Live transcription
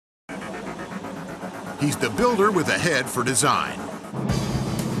He's the builder with a head for design.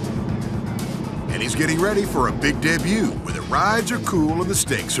 And he's getting ready for a big debut where the rides are cool and the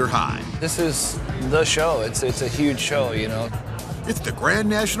stakes are high. This is the show. It's a huge show, you know. It's the Grand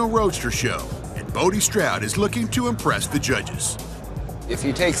National Roadster Show, and Bodie Stroud is looking to impress the judges. If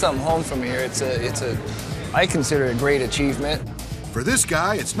you take something home from here, I consider it a great achievement. For this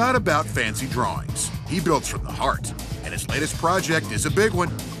guy, it's not about fancy drawings. He builds from the heart, and his latest project is a big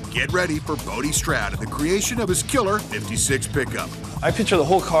one. Get ready for Bodie Stroud and the creation of his killer 56 pickup. I picture the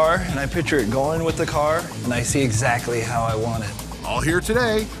whole car, and I picture it going with the car, and I see exactly how I want it. All here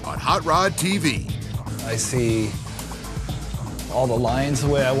today on Hot Rod TV. I see all the lines the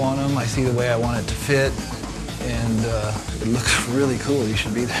way I want them. I see the way I want it to fit, and it looks really cool. You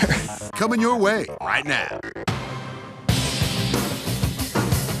should be there. Coming your way right now.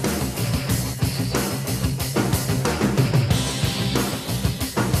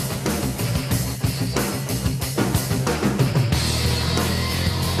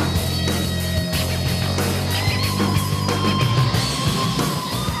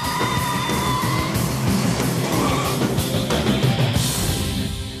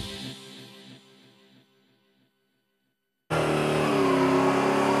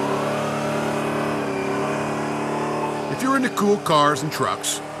 If you're into cool cars and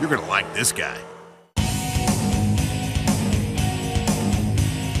trucks, you're gonna like this guy.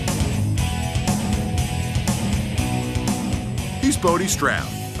 He's Bodie Stroud,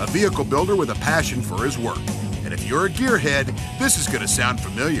 a vehicle builder with a passion for his work. And if you're a gearhead, this is gonna sound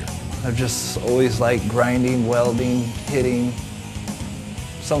familiar. I've just always liked grinding, welding, hitting.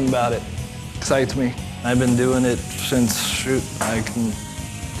 Something about it excites me. I've been doing it since, shoot, I can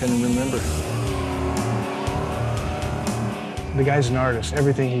remember. The guy's an artist.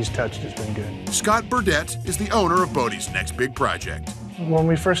 Everything he's touched has been good. Scott Burdett is the owner of Bodie's next big project. When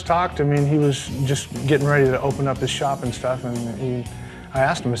we first talked, I mean, he was just getting ready to open up his shop and stuff, and I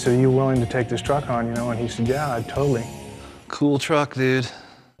asked him, I said, are you willing to take this truck on, you know? And he said, yeah, totally. Cool truck, dude.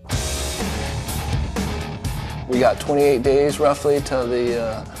 We got 28 days, roughly, till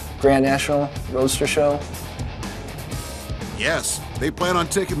the Grand National Roadster Show. Yes, they plan on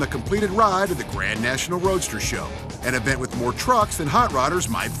taking the completed ride at the Grand National Roadster Show, an event with more trucks than hot rodders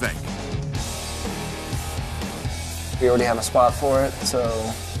might think. We already have a spot for it, so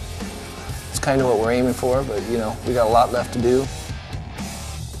it's kind of what we're aiming for, but you know, we got a lot left to do.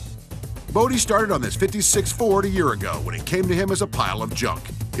 Bodie started on this 56 Ford a year ago when it came to him as a pile of junk.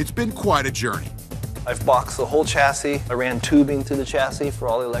 It's been quite a journey. I've boxed the whole chassis. I ran tubing through the chassis for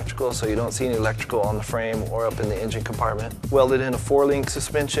all the electrical, so you don't see any electrical on the frame or up in the engine compartment. Welded in a 4-link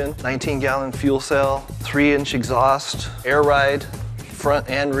suspension, 19-gallon fuel cell, 3-inch exhaust, air ride, front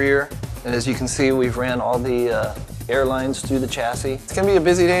and rear. And as you can see, we've ran all the air lines through the chassis. It's gonna be a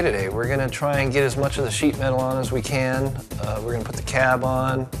busy day today. We're gonna try and get as much of the sheet metal on as we can. We're gonna put the cab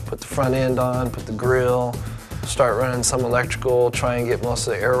on, put the front end on, put the grill, start running some electrical, try and get most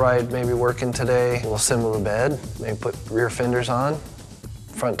of the air ride maybe working today. We'll assemble the bed, maybe put rear fenders on,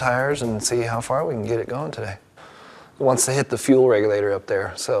 front tires, and see how far we can get it going today. It wants to hit the fuel regulator up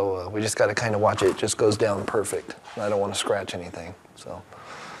there, so we just got to kind of watch it. It just goes down perfect. I don't want to scratch anything, so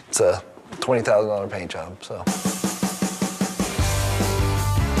it's a $20,000 paint job. So.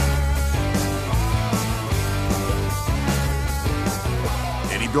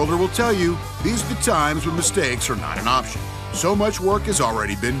 Builder will tell you these are the times when mistakes are not an option. So much work has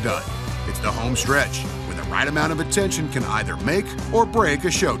already been done. It's the home stretch, when the right amount of attention can either make or break a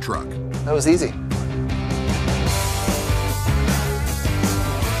show truck. That was easy.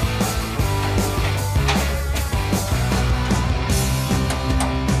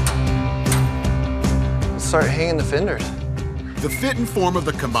 Let's start hanging the fenders. The fit and form of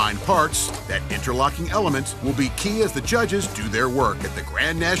the combined parts, that interlocking element, will be key as the judges do their work at the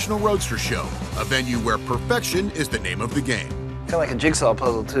Grand National Roadster Show, a venue where perfection is the name of the game. Kind of like a jigsaw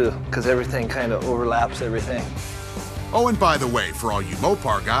puzzle too, because everything kind of overlaps everything. Oh, and by the way, for all you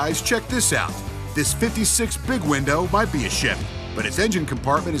Mopar guys, check this out. This 56 big window might be a Chevy, but its engine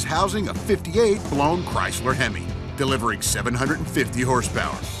compartment is housing a 58 blown Chrysler Hemi, delivering 750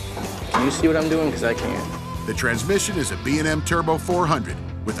 horsepower. Can you see what I'm doing? Because I can't. The transmission is a B&M Turbo 400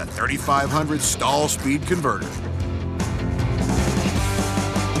 with a 3500 stall speed converter.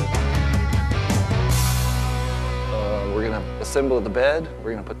 We're gonna assemble the bed. We're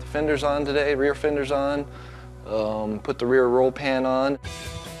gonna put the fenders on today, rear fenders on, put the rear roll pan on,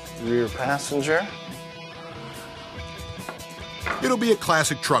 the rear passenger. It'll be a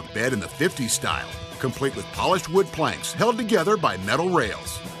classic truck bed in the 50s style, complete with polished wood planks held together by metal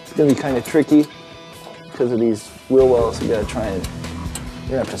rails. It's gonna be kind of tricky because of these wheel wells. You gotta try and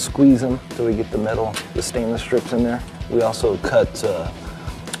We're gonna have to squeeze them till we get the metal, the stainless strips in there. We also cut a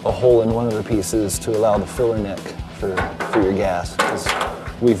hole in one of the pieces to allow the filler neck for your gas, because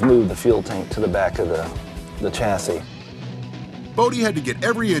we've moved the fuel tank to the back of the chassis. Bodie had to get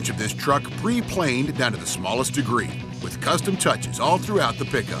every inch of this truck pre-planed down to the smallest degree, with custom touches all throughout the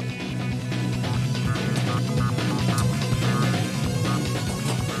pickup.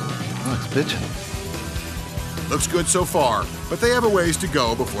 Oh, it's bitchin'. Looks good so far, but they have a ways to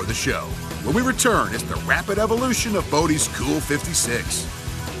go before the show. When we return, it's the rapid evolution of Bodie's cool 56.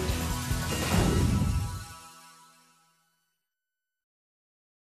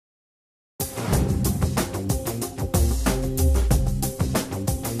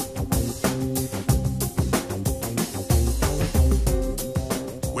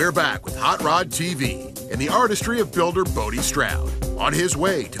 We're back with Hot Rod TV and the artistry of builder Bodie Stroud on his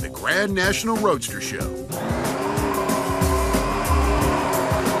way to the Grand National Roadster Show.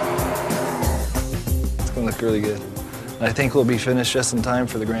 Look really good. I think we'll be finished just in time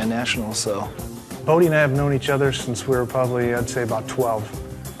for the Grand National, so. Bodie and I have known each other since we were probably, I'd say, about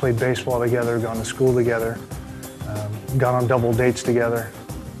 12. Played baseball together, gone to school together, got on double dates together.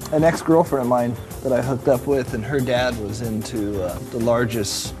 An ex-girlfriend of mine that I hooked up with, and her dad was into the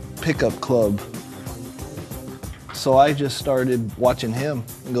largest pickup club. So I just started watching him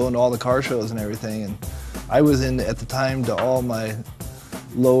and going to all the car shows and everything. And I was in, at the time, to all my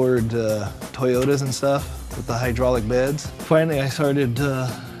lowered Toyotas and stuff with the hydraulic beds. Finally, I started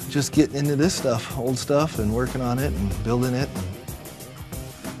just getting into this stuff, old stuff, and working on it and building it.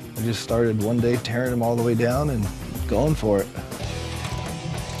 I just started one day tearing them all the way down and going for it.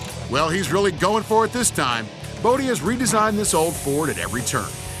 Well, he's really going for it this time. Bodie has redesigned this old Ford at every turn.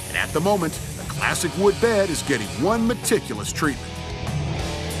 And at the moment, the classic wood bed is getting one meticulous treatment.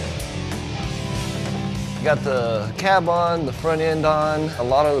 Got the cab on, the front end on, a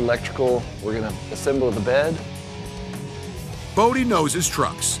lot of electrical. We're gonna assemble the bed. Bodie knows his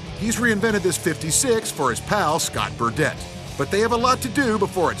trucks. He's reinvented this 56 for his pal, Scott Burdett. But they have a lot to do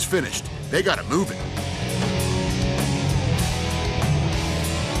before it's finished. They gotta move it.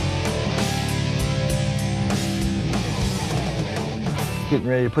 Getting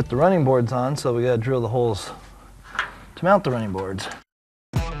ready to put the running boards on, so we gotta drill the holes to mount the running boards.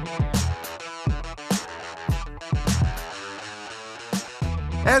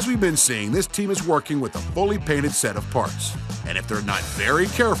 As we've been seeing, this team is working with a fully painted set of parts. And if they're not very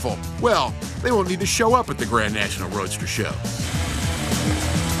careful, well, they won't need to show up at the Grand National Roadster Show.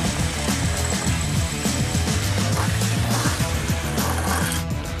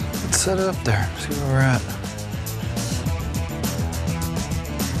 Let's set it up there, see where we're at.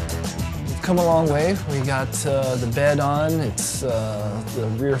 We've come a long way. We got the bed on, it's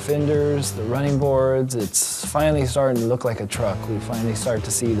the rear fenders, the running boards. It's finally starting to look like a truck. We finally start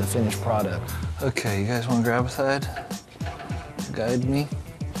to see the finished product. Okay, you guys want to grab a side? Guide me.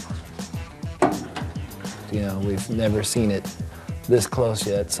 You know, we've never seen it this close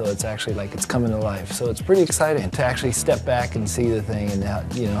yet, so it's actually like it's coming to life. So it's pretty exciting to actually step back and see the thing and how,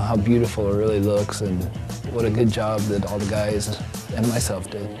 you know, how beautiful it really looks and what a good job that all the guys and myself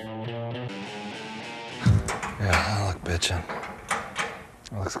did. Yeah, that look bitchin'.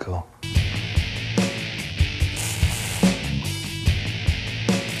 That looks cool.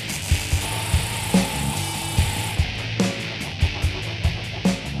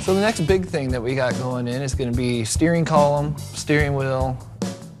 So the next big thing that we got going in is going to be steering column, steering wheel,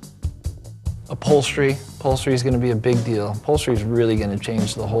 upholstery. Upholstery is going to be a big deal. Upholstery is really going to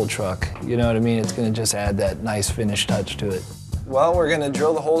change the whole truck. You know what I mean? It's going to just add that nice finish touch to it. Well, we're going to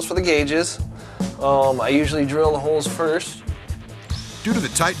drill the holes for the gauges. I usually drill the holes first. Due to the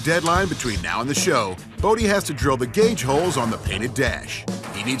tight deadline between now and the show, Bodie has to drill the gauge holes on the painted dash.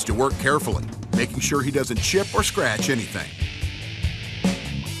 He needs to work carefully, making sure he doesn't chip or scratch anything.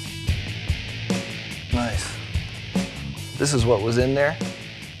 Nice. This is what was in there.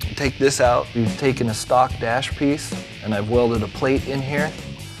 Take this out. We've taken a stock dash piece and I've welded a plate in here.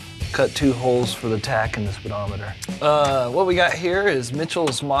 Cut 2 holes for the tack and the speedometer. What we got here is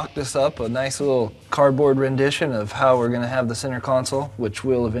Mitchell's mocked us up a nice little cardboard rendition of how we're gonna have the center console, which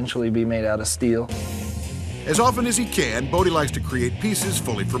will eventually be made out of steel. As often as he can, Bodie likes to create pieces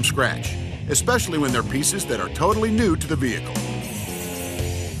fully from scratch, especially when they're pieces that are totally new to the vehicle.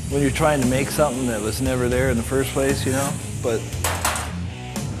 When you're trying to make something that was never there in the first place, you know, but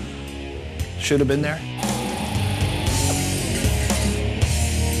should have been there.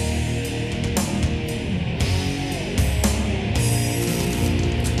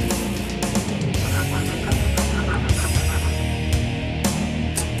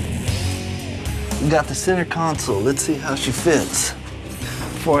 We got the center console. Let's see how she fits.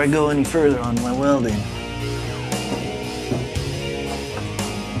 before I go any further on my welding.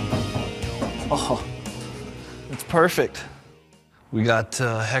 Oh, it's perfect. We got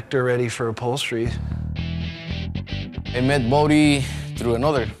Hector ready for upholstery. I met Bodie through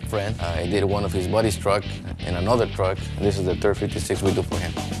another friend. I did one of his buddy's truck in another truck. This is the third 56 we do for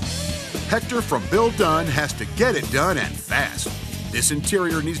him. Hector from Bill Dunn has to get it done and fast. This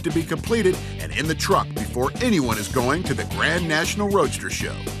interior needs to be completed and in the truck before anyone is going to the Grand National Roadster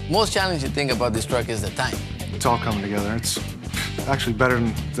Show. Most challenging thing about this truck is the time. It's all coming together. It's actually better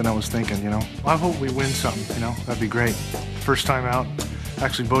than I was thinking, you know. I hope we win something, you know. That'd be great. First time out.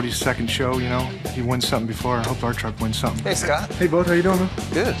 Actually, Bodie's second show, you know. He wins something before. I hope our truck wins something. Hey, Scott. Hey, Bod, how you doing, man?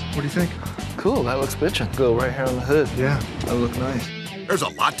 Good. What do you think? Cool, that looks bitchin'. Go right here on the hood. Yeah. That'll look nice. There's a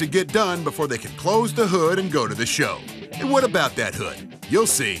lot to get done before they can close the hood and go to the show. And what about that hood? You'll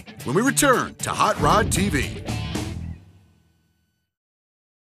see when we return to Hot Rod TV.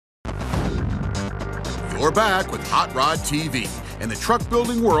 You're back with Hot Rod TV and the truck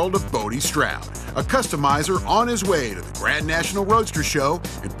building world of Bodie Stroud, a customizer on his way to the Grand National Roadster Show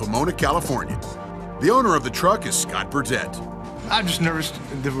in Pomona, California. The owner of the truck is Scott Burdett. I'm just nervous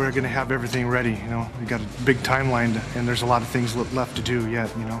that we're going to have everything ready, you know. We got a big timeline, and there's a lot of things left to do yet,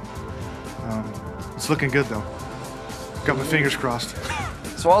 you know. It's looking good, though. Got my fingers crossed.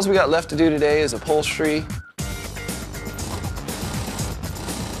 So all we got left to do today is upholstery.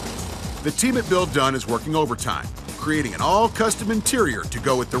 The team at Bill Dunn is working overtime, creating an all-custom interior to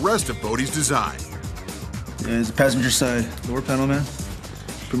go with the rest of Bodie's design. Yeah, it's the passenger side door panel, man.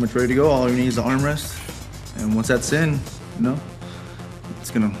 Pretty much ready to go. All you need is the armrest. And once that's in, you know,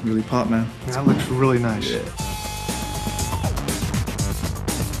 it's gonna really pop, man. Yeah, that looks really nice. Yeah.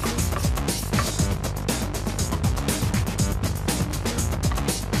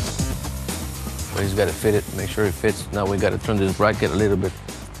 But he's got to fit it, make sure it fits. Now we got to turn this bracket a little bit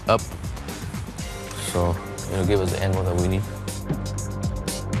up. So it'll give us the angle that we need.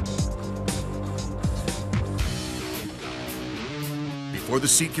 Before the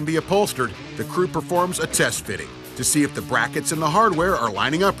seat can be upholstered, the crew performs a test fitting to see if the brackets and the hardware are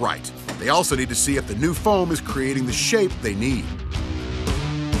lining up right. They also need to see if the new foam is creating the shape they need.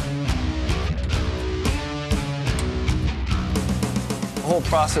 The whole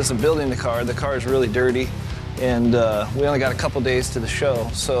process of building the car is really dirty, and we only got a couple days to the show,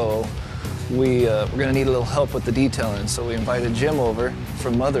 so we're gonna need a little help with the detailing. So we invited Jim over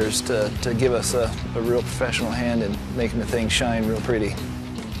from Mothers to give us a real professional hand in making the thing shine real pretty.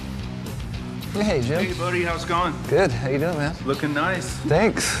 Hey, Jim. Hey, buddy, how's it going? Good. How you doing, man? Looking nice.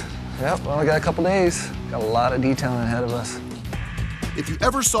 Thanks. Yep, we only got a couple days. Got a lot of detailing ahead of us. If you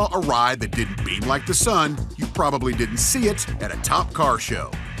ever saw a ride that didn't beam like the sun, you probably didn't see it at a top car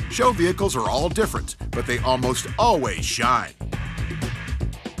show. Show vehicles are all different, but they almost always shine.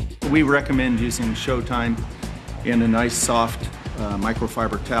 We recommend using Showtime in a nice, soft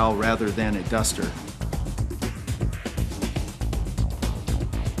microfiber towel rather than a duster.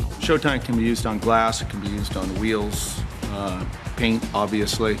 Showtime can be used on glass, it can be used on wheels, paint,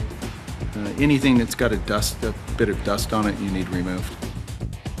 obviously. Anything that's got a bit of dust on it, you need removed.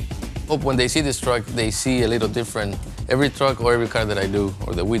 Hope when they see this truck, they see a little different. Every truck or every car that I do,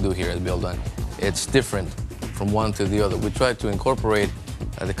 or that we do here at Bill Dunn, it's different from one to the other. We try to incorporate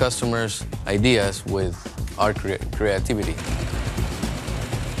the customer's ideas with our creativity.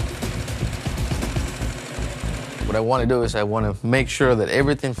 What I want to do is I want to make sure that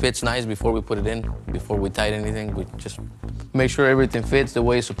everything fits nice before we put it in, before we tighten anything. We just make sure everything fits the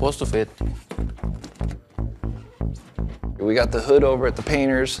way it's supposed to fit. We got the hood over at the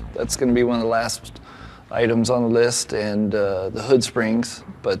painters. That's going to be one of the last items on the list, and the hood springs.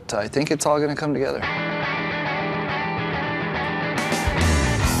 But I think it's all going to come together.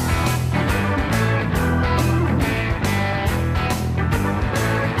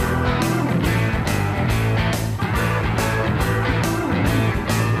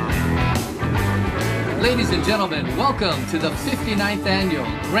 Ladies and gentlemen, welcome to the 59th Annual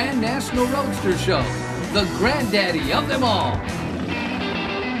Grand National Roadster Show, the granddaddy of them all.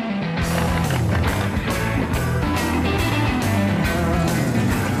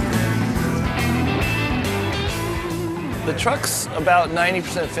 The truck's about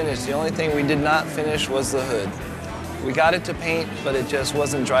 90% finished. The only thing we did not finish was the hood. We got it to paint, but it just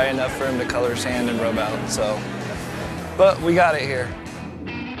wasn't dry enough for him to color sand and rub out, so. But we got it here.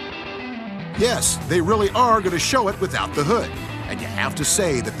 Yes, they really are going to show it without the hood. And you have to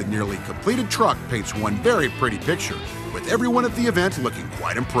say that the nearly completed truck paints one very pretty picture, with everyone at the event looking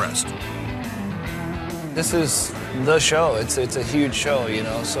quite impressed. This is the show. It's a huge show, you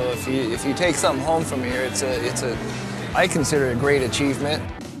know. So if you take something home from here, it's a I consider it a great achievement.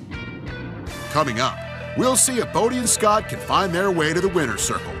 Coming up, we'll see if Bodie and Scott can find their way to the winner's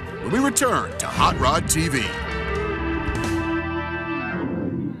circle when we return to Hot Rod TV.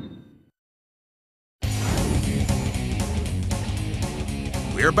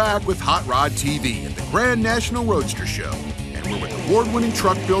 We're back with Hot Rod TV at the Grand National Roadster Show, and we're with award-winning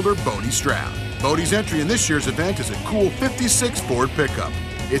truck builder Bodie Stroud. Bodie's entry in this year's event is a cool 56 Ford pickup.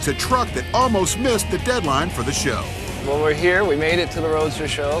 It's a truck that almost missed the deadline for the show. Well, we're here. We made it to the Roadster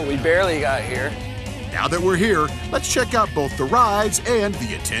Show. We barely got here. Now that we're here, let's check out both the rides and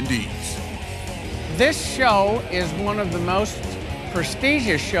the attendees. This show is one of the most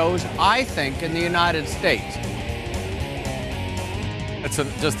prestigious shows, I think, in the United States. It's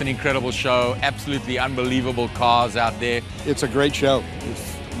just an incredible show, absolutely unbelievable cars out there. It's a great show.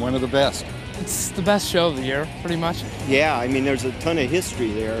 It's one of the best. It's the best show of the year, pretty much. Yeah, I mean, there's a ton of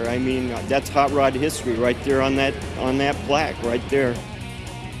history there. I mean, that's hot rod history right there on that plaque right there.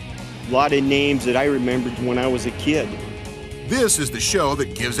 A lot of names that I remembered when I was a kid. This is the show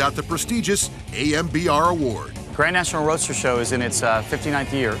that gives out the prestigious AMBR award. Grand National Roadster Show is in its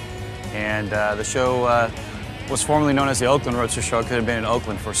 59th year, and the show was formerly known as the Oakland Roadster Show. It could have been in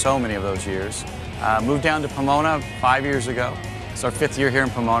Oakland for so many of those years. Moved down to Pomona 5 years ago. It's our 5th year here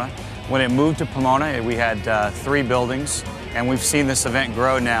in Pomona. When it moved to Pomona, we had 3 buildings, and we've seen this event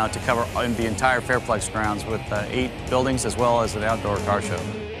grow now to cover the entire Fairplex grounds with 8 buildings as well as an outdoor car show.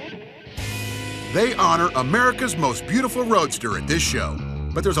 They honor America's most beautiful roadster at this show,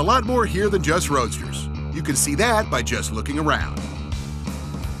 but there's a lot more here than just roadsters. You can see that by just looking around.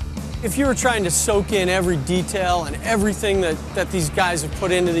 If you were trying to soak in every detail and everything that these guys have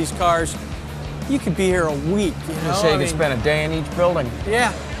put into these cars, you could be here a week, you know? You could spend a day in each building.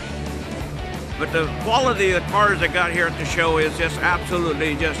 Yeah. But the quality of the cars that got here at the show is just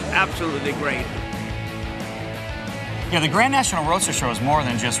absolutely great. Yeah, the Grand National Roadster Show is more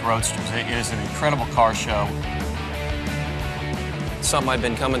than just roadsters. It is an incredible car show. It's something I've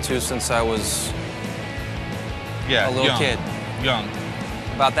been coming to since I was a little kid. Young.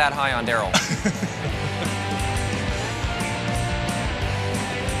 About that high on Daryl.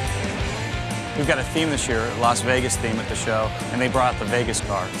 We've got a theme this year, a Las Vegas theme at the show, and they brought out the Vegas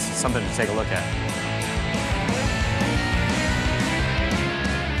car. It's something to take a look at.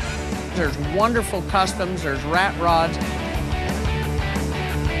 There's wonderful customs, there's rat rods.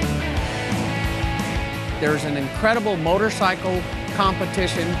 There's an incredible motorcycle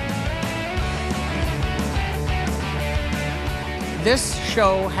competition. This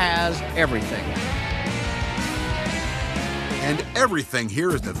show has everything. And everything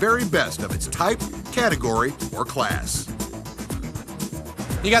here is the very best of its type, category, or class.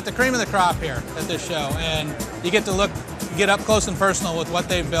 You got the cream of the crop here at this show, and you get to get up close and personal with what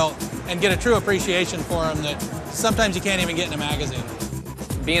they've built and get a true appreciation for them that sometimes you can't even get in a magazine.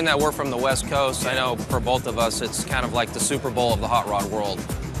 Being that we're from the West Coast, I know for both of us, it's kind of like the Super Bowl of the hot rod world.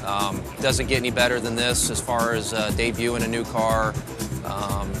 Doesn't get any better than this as far as debuting a new car,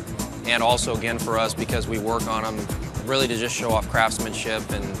 and also, again, for us, because we work on them, really to just show off craftsmanship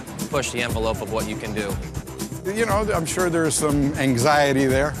and push the envelope of what you can do. You know, I'm sure there's some anxiety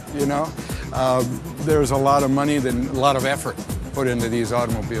there, you know. There's a lot of money and a lot of effort put into these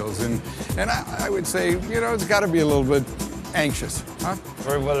automobiles. And I would say, you know, it's got to be a little bit anxious, huh?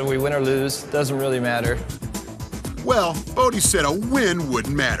 Or whether we win or lose, doesn't really matter. Well, Bodie said a win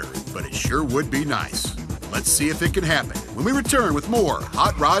wouldn't matter, but it sure would be nice. Let's see if it can happen when we return with more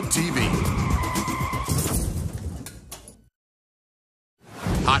Hot Rod TV.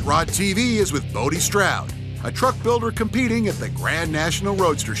 Hot Rod TV is with Bodie Stroud, a truck builder competing at the Grand National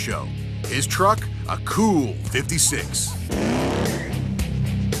Roadster Show. His truck, a cool 56.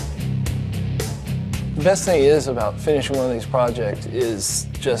 The best thing is about finishing one of these projects is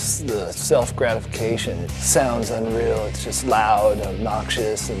just the self-gratification. It sounds unreal, it's just loud and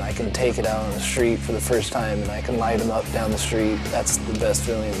obnoxious, and I can take it out on the street for the first time and I can light them up down the street. That's the best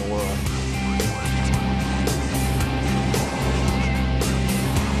feeling in the world.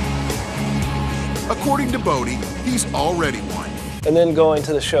 According to Bodie, he's already won. And then going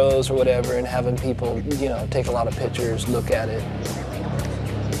to the shows or whatever and having people, you know, take a lot of pictures, look at it.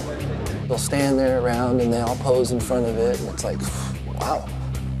 They'll stand there around and they all pose in front of it, and it's like, wow,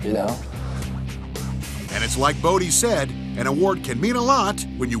 you know? And it's like Bodie said, an award can mean a lot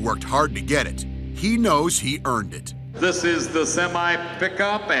when you worked hard to get it. He knows he earned it. This is the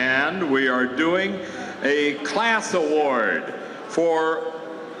semi-pickup, and we are doing a class award for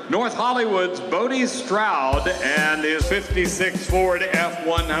North Hollywood's Bodie Stroud and his 56 Ford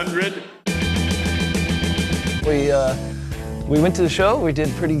F100. We went to the show, we did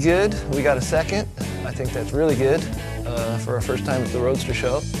pretty good. We got a second. I think that's really good. for our first time at the Roadster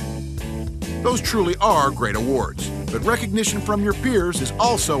Show. Those truly are great awards, but recognition from your peers is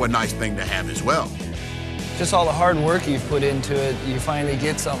also a nice thing to have as well. Just all the hard work you've put into it, you finally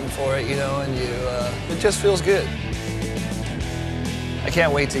get something for it, you know, and it just feels good. I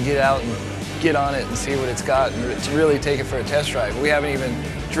can't wait to get out and get on it and see what it's got and to really take it for a test drive. We haven't even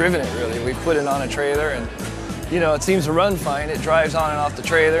driven it really. We put it on a trailer and, you know, it seems to run fine. It drives on and off the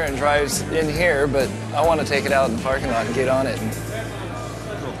trailer and drives in here, but I want to take it out in the parking lot and get on it and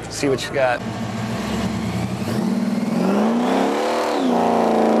see what you got.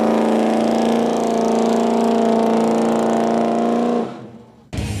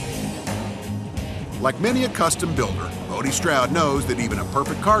 Like many a custom builder, Bodie Stroud knows that even a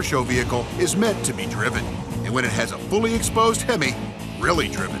perfect car show vehicle is meant to be driven. And when it has a fully exposed Hemi, really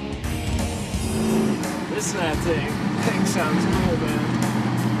driven. Listen to that thing. That thing sounds cool, man.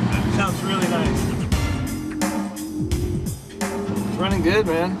 That sounds really nice. It's running good,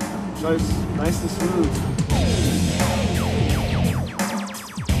 man. Drives nice and smooth.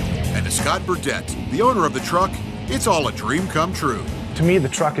 And to Scott Burdett, the owner of the truck, it's all a dream come true. To me, the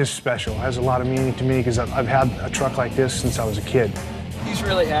truck is special. It has a lot of meaning to me because I've had a truck like this since I was a kid. He's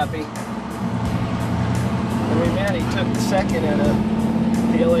really happy. I mean, man, he took second at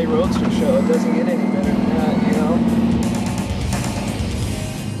the LA Roadster Show. It doesn't get any better than that, you know?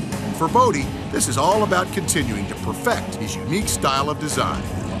 For Bodie, this is all about continuing to perfect his unique style of design.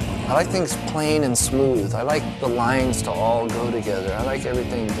 I like things plain and smooth. I like the lines to all go together. I like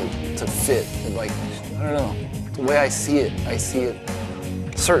everything to fit. And like, I don't know, the way I see it,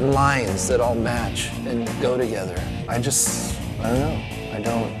 certain lines that all match and go together. I don't know. I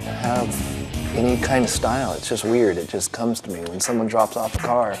don't have any kind of style. It's just weird. It just comes to me. When someone drops off a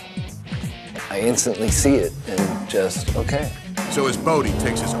car, I instantly see it and just, okay. So as Bodie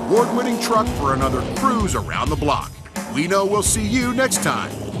takes his award-winning truck for another cruise around the block, we know we'll see you next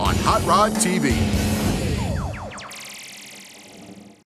time on Hot Rod TV.